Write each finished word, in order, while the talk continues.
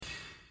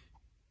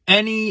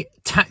any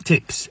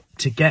tactics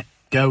to get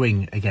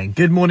going again?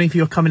 Good morning. If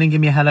you're coming in, give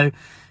me a hello.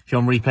 If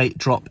you're on replay,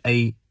 drop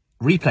a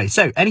replay.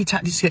 So, any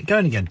tactics to get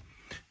going again?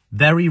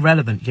 Very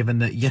relevant, given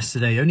that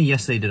only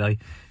yesterday did I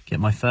get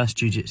my first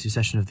jiu-jitsu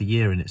session of the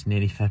year, and it's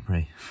nearly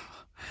February.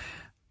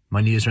 My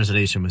New Year's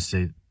resolution was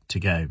to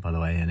go, by the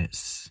way, and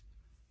it's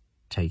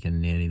taken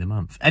nearly the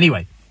month.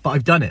 Anyway, but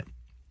I've done it.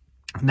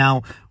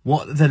 Now,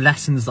 what are the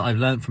lessons that I've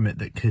learned from it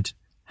that could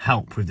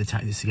help with the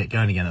tactics to get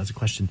going again? That was a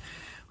question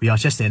we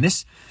asked yesterday.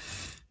 And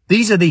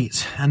these are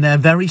these, and they're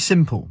very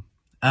simple.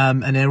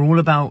 And they're all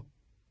about,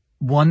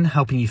 one,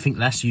 helping you think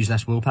less, use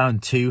less willpower,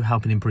 and two,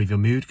 helping improve your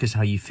mood, because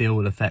how you feel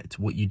will affect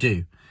what you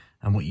do,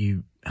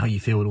 and how you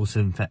feel will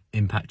also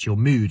impact your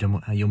mood,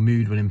 and how your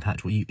mood will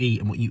impact what you eat,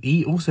 and what you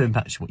eat also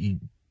impacts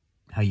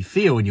how you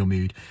feel in your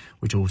mood,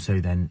 which also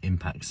then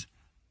impacts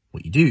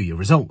what you do, your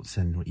results,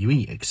 and what you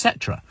eat,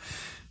 etc.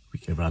 We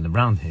go round and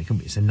round here, can't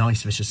we? It's a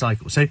nice vicious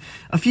cycle. So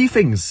a few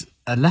things,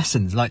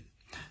 lessons,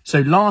 so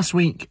last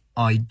week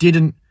I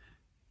didn't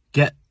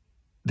get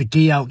the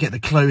gi out, get the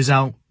clothes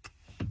out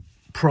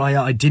prior.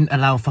 I didn't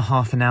allow for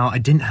half an hour. I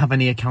didn't have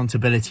any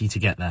accountability to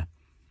get there.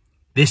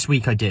 This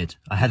week I did.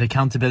 I had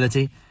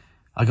accountability.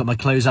 I got my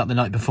clothes out the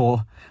night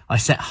before. I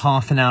set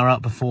half an hour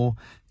out before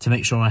to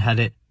make sure I had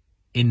it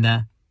in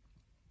there.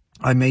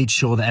 I made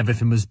sure that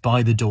everything was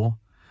by the door.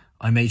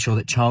 I made sure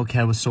that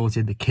childcare was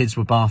sorted. The kids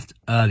were bathed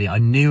early. I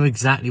knew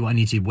exactly what I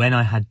needed to do when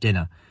I had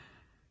dinner.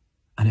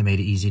 And it made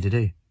it easy to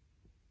do.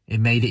 It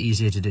made it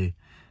easier to do.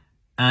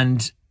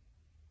 And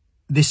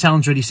this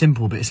sounds really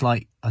simple, but it's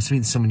like, I was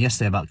speaking to someone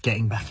yesterday about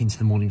getting back into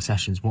the morning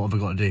sessions. What have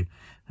I got to do?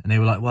 And they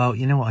were like, well,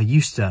 you know what? I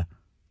used to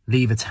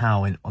leave a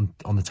towel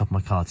on the top of my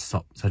car to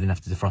stop, so I didn't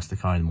have to defrost the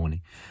car in the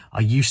morning.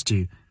 I used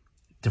to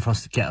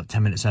get up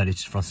 10 minutes early to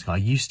defrost the car. I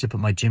used to put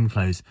my gym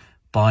clothes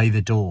by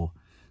the door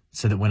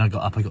so that when I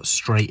got up, I got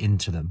straight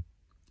into them.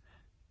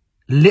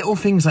 Little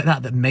things like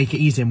that make it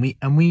easy.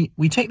 And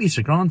we take these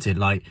for granted,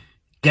 like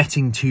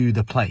getting to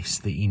the place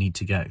that you need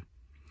to go.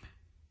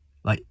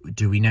 Like,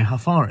 do we know how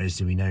far it is?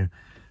 Do we know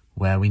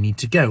where we need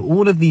to go?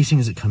 All of these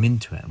things that come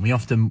into it. And we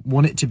often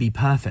want it to be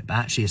perfect, but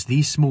actually it's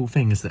these small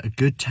things that are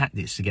good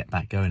tactics to get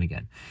back going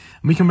again.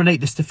 And we can relate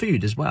this to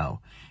food as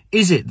well.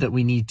 Is it that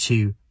we need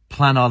to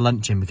plan our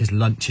lunch in because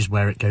lunch is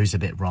where it goes a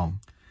bit wrong?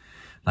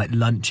 Like,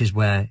 lunch is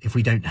where, if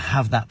we don't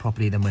have that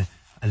properly, then we're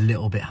a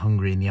little bit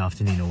hungry in the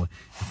afternoon, or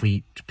if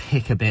we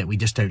pick a bit, we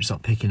just don't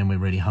stop picking and we're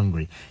really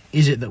hungry.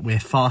 Is it that we're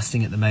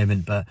fasting at the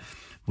moment, but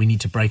we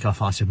need to break our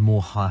fast with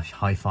more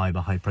high fiber,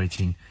 high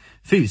protein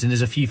foods? And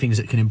there's a few things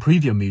that can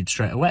improve your mood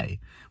straight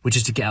away, which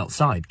is to get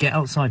outside. Get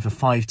outside for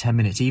 5-10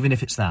 minutes, even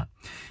if it's that.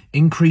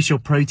 Increase your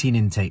protein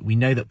intake. We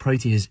know that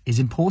protein is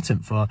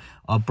important for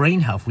our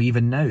brain health. We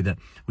even know that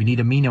we need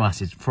amino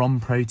acids from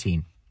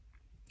protein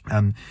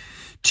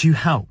to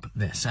help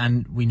this.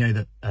 And we know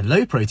that a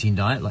low protein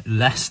diet, like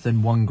less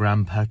than 1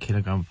 gram per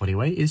kilogram of body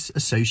weight, is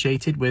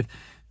associated with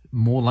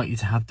more likely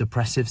to have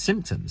depressive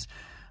symptoms,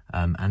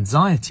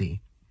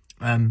 anxiety.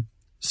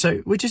 So,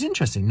 which is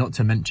interesting. Not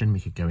to mention, we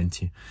could go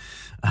into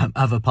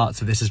other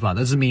parts of this as well.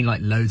 That doesn't mean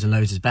like loads and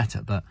loads is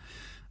better, but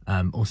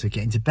also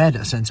getting to bed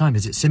at a certain time.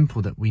 Is it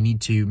simple that we need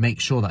to make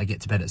sure that I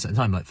get to bed at a certain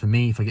time? Like for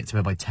me, if I get to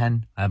bed by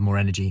 10, I have more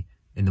energy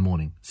in the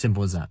morning.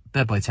 Simple as that.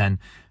 Bed by 10.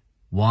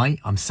 Why?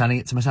 I'm selling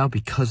it to myself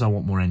because I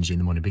want more energy in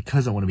the morning,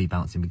 because I want to be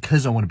bouncing,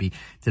 because I want to be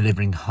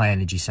delivering high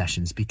energy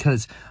sessions,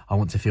 because I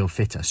want to feel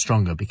fitter,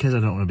 stronger, because I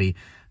don't want to be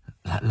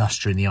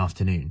luster in the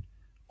afternoon.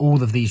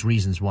 All of these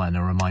reasons why, and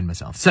I remind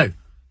myself. So,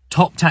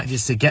 top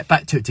tactics to get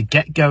back to it, to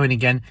get going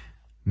again.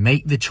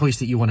 Make the choice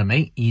that you want to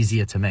make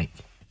easier to make.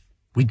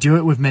 We do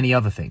it with many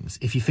other things.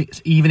 If you think,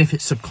 even if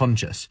it's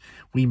subconscious,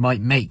 we might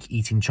make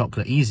eating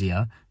chocolate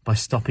easier by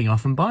stopping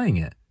off and buying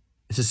it.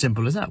 It's as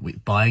simple as that. We're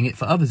buying it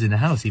for others in the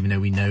house, even though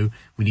we know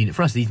we need it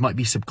for us. These might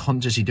be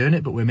subconsciously doing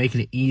it, but we're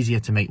making it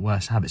easier to make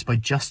worse habits by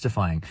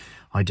justifying,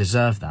 I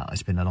deserve that.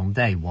 It's been a long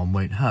day. One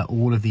won't hurt.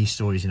 All of these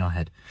stories in our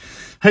head.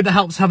 Hope that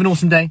helps. Have an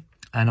awesome day,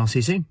 and I'll see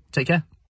you soon. Take care.